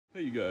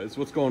Hey you guys,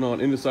 what's going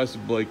on?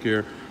 Indecisive Blake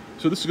here.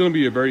 So this is going to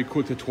be a very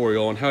quick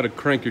tutorial on how to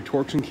crank your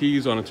torsion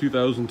keys on a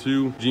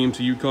 2002 GMC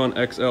Yukon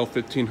XL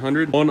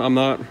 1500. One, I'm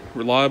not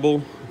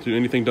reliable to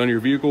anything done to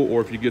your vehicle,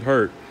 or if you get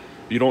hurt.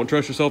 If you don't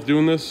trust yourself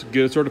doing this,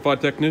 get a certified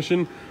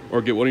technician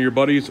or get one of your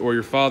buddies or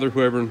your father,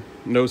 whoever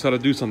knows how to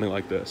do something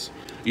like this.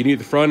 You need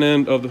the front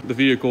end of the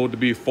vehicle to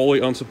be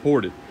fully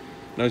unsupported.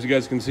 Now as you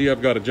guys can see,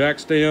 I've got a jack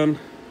stand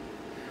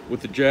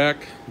with the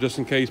jack just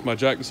in case my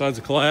jack decides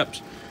to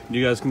collapse.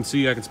 You guys can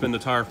see I can spin the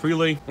tire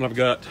freely, and I've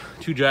got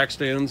two jack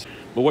stands.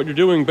 But what you're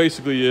doing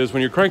basically is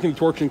when you're cranking the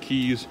torsion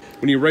keys,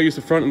 when you raise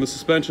the front of the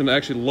suspension, it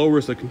actually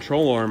lowers the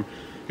control arm.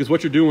 Because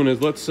what you're doing is,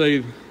 let's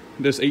say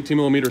this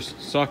 18mm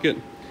socket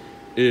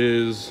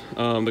is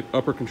the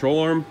upper control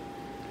arm.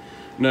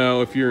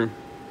 Now if you're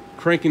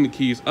cranking the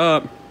keys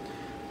up,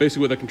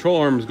 basically what the control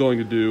arm is going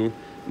to do,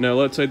 now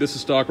let's say this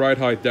is stock ride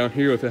height down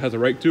here if it has a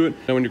rake to it.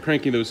 Now when you're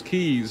cranking those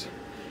keys,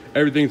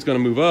 everything's going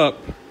to move up.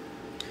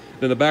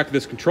 Then the back of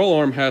this control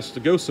arm has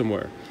to go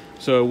somewhere.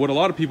 So what a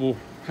lot of people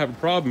have a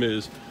problem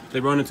is they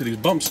run into these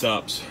bump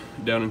stops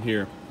down in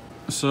here.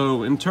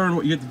 So in turn,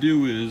 what you have to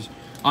do is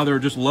either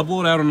just level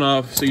it out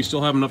enough so you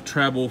still have enough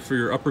travel for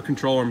your upper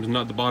control arms and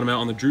not to bottom out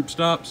on the droop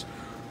stops,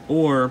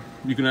 or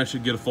you can actually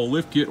get a full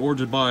lift kit or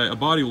just buy a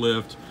body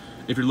lift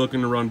if you're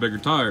looking to run bigger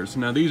tires.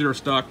 Now these are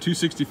stock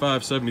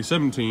 265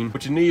 70/17.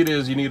 What you need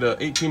is you need a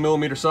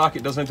 18mm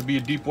socket. It doesn't have to be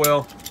a deep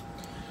well,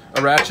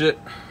 a ratchet,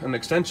 an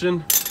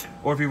extension,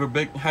 or if you have a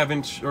big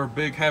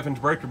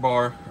half-inch breaker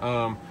bar.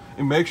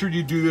 And make sure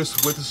you do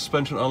this with the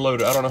suspension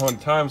unloaded. I don't know how many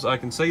times I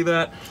can say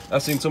that.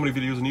 I've seen so many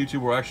videos on YouTube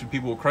where actually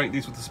people will crank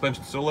these with the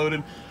suspension still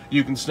loaded.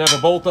 You can snap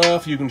a bolt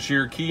off, you can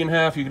shear a key in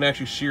half, you can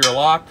actually shear a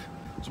lock.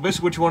 So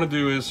basically what you want to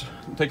do is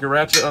take your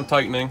ratchet on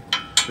tightening,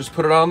 just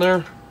put it on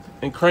there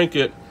and crank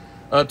it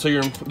to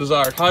your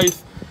desired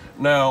height.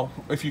 Now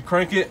if you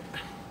crank it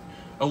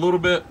a little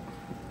bit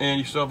and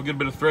you still have a good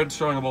bit of thread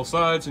showing on both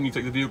sides and you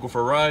take the vehicle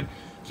for a ride,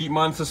 keep in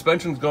mind the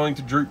suspension is going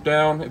to droop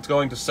down. It's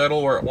going to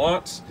settle where it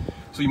wants.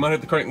 So you might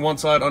have to crank one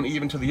side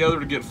uneven to the other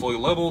to get fully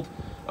leveled.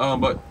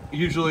 But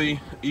usually,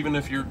 even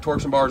if your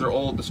torsion bars are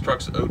old, this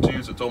truck's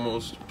 02s, it's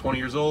almost 20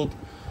 years old.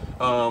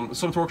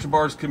 Some torsion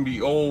bars can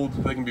be old,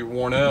 they can be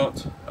worn out.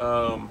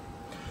 So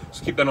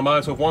keep that in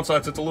mind. So if one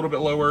side sits a little bit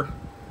lower,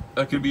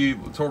 that could be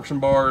the torsion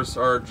bars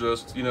are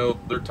just, you know,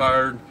 they're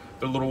tired,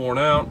 they're a little worn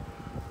out,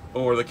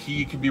 or the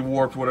key could be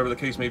warped, whatever the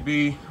case may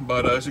be.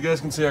 But as you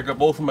guys can see, I got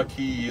both of my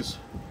keys.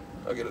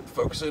 I'll get it to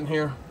focus in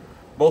here.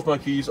 Both my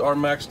keys are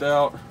maxed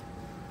out,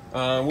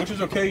 which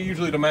is okay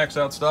usually to max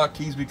out stock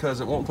keys because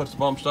it won't touch the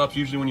bump stops.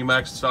 Usually when you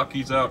max the stock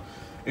keys out,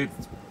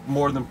 it's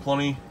more than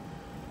plenty,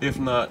 if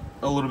not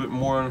a little bit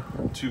more,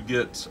 to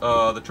get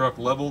the truck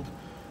leveled.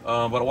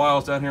 But while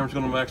it's down here, I'm just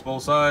going to max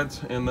both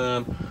sides, and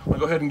then I'm going to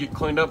go ahead and get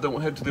cleaned up. Then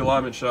we'll head to the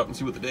alignment shop and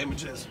see what the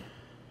damage is.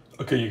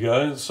 Okay, you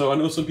guys, so I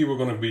know some people are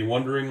going to be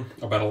wondering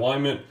about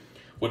alignment.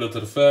 What does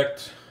it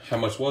affect? How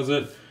much was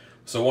it?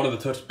 So I wanted to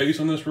touch base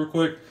on this real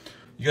quick.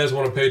 You guys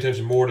want to pay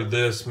attention more to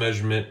this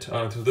measurement.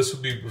 So this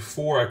will be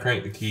before I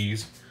crank the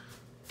keys.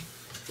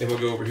 And we'll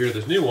go over here to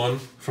this new one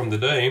from the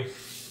day.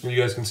 You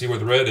guys can see where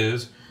the red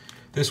is.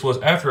 This was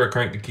after I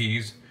cranked the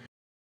keys.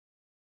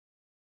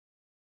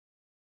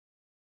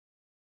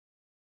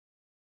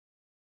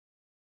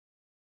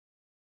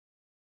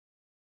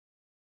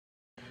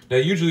 Now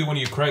usually when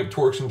you crank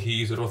torsion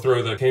keys, it'll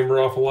throw the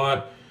camera off a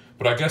lot.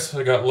 But I guess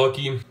I got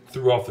lucky,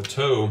 threw off the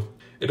toe.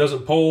 It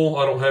doesn't pull.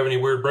 I don't have any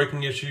weird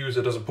braking issues.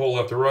 It doesn't pull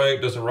left to right.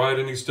 It doesn't ride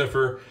any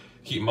stiffer.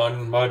 Keep in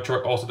mind, my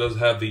truck also does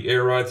have the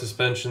air ride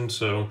suspension,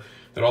 so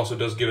it also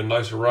does give a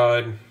nicer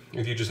ride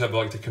if you just have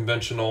like the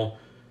conventional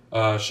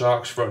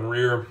shocks front and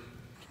rear.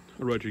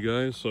 All right, you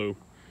guys, so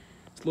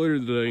it's later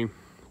today.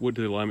 Went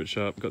to the alignment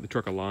shop, got the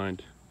truck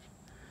aligned.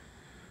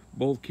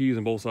 Both keys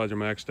on both sides are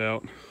maxed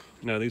out.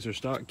 Now these are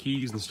stock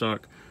keys and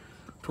stock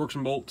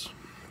torsion bolts.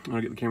 I'll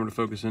get the camera to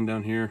focus in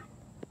down here.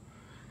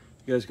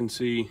 You guys can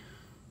see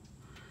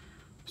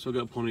still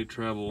got plenty of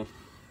travel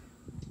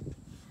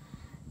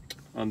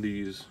on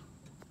these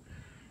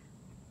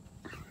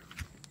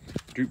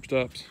droop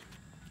stops.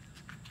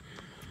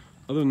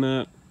 Other than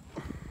that,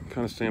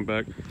 kind of stand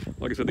back.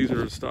 Like I said, these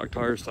are stock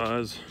tire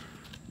size.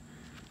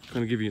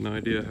 Kind of give you an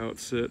idea how it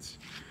sits.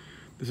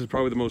 This is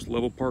probably the most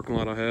level parking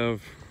lot I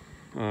have,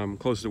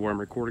 close to where I'm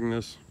recording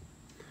this.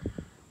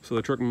 So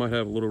the truck might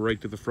have a little rake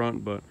to the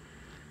front, but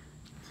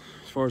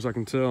as far as I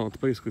can tell, it's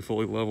basically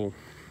fully level.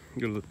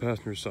 Go to the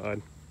passenger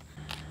side.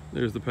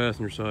 There's the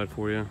passenger side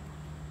for you.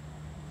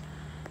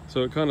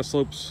 So it kind of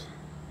slopes,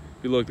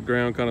 if you look, the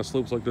ground kind of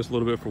slopes like this a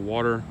little bit for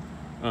water,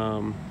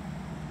 the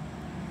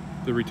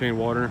retained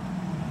water.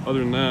 Other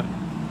than that,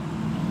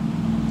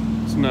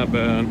 it's not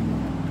bad.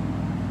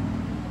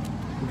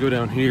 We'll go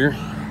down here.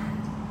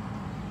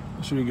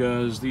 I'll show you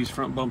guys these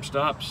front bump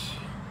stops.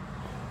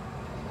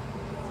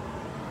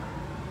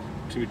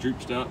 Two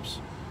droop stops.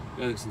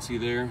 You guys can see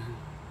there.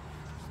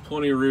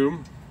 Plenty of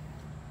room.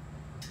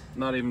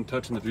 Not even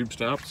touching the droop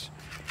stops.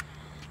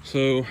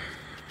 So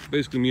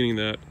basically meaning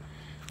that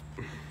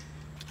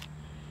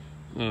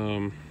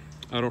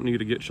I don't need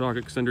to get shock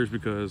extenders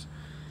because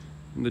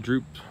the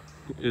droop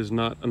is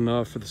not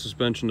enough for the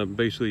suspension to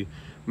basically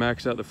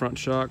max out the front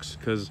shocks,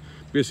 because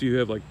basically you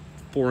have like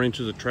 4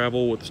 inches of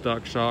travel with the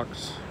stock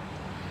shocks.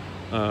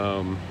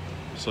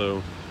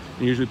 So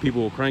usually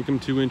people will crank them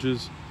 2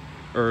 inches,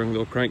 or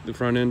they'll crank the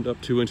front end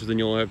up 2 inches, then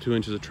you'll have 2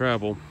 inches of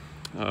travel.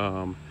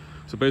 So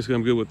basically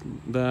I'm good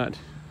with that.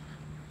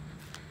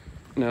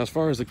 Now as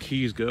far as the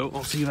keys go,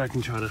 I'll see if I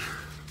can try to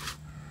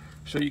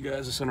show you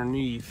guys this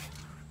underneath,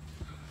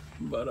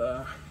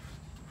 but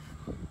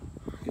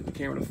get the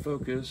camera to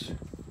focus.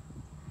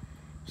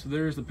 So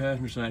there's the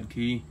passenger side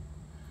key.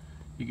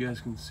 You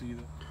guys can see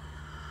that.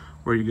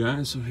 Where you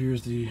guys? So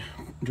here's the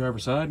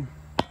driver's side.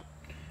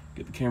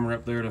 Get the camera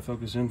up there to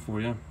focus in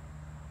for you.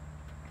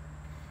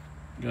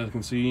 You guys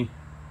can see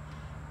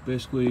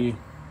basically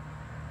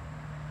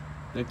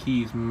that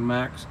key is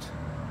maxed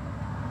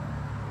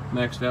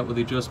out with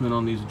the adjustment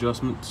on these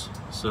adjustments.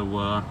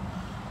 So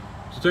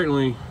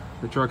technically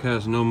the truck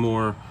has no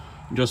more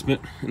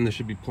adjustment, and there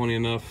should be plenty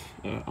enough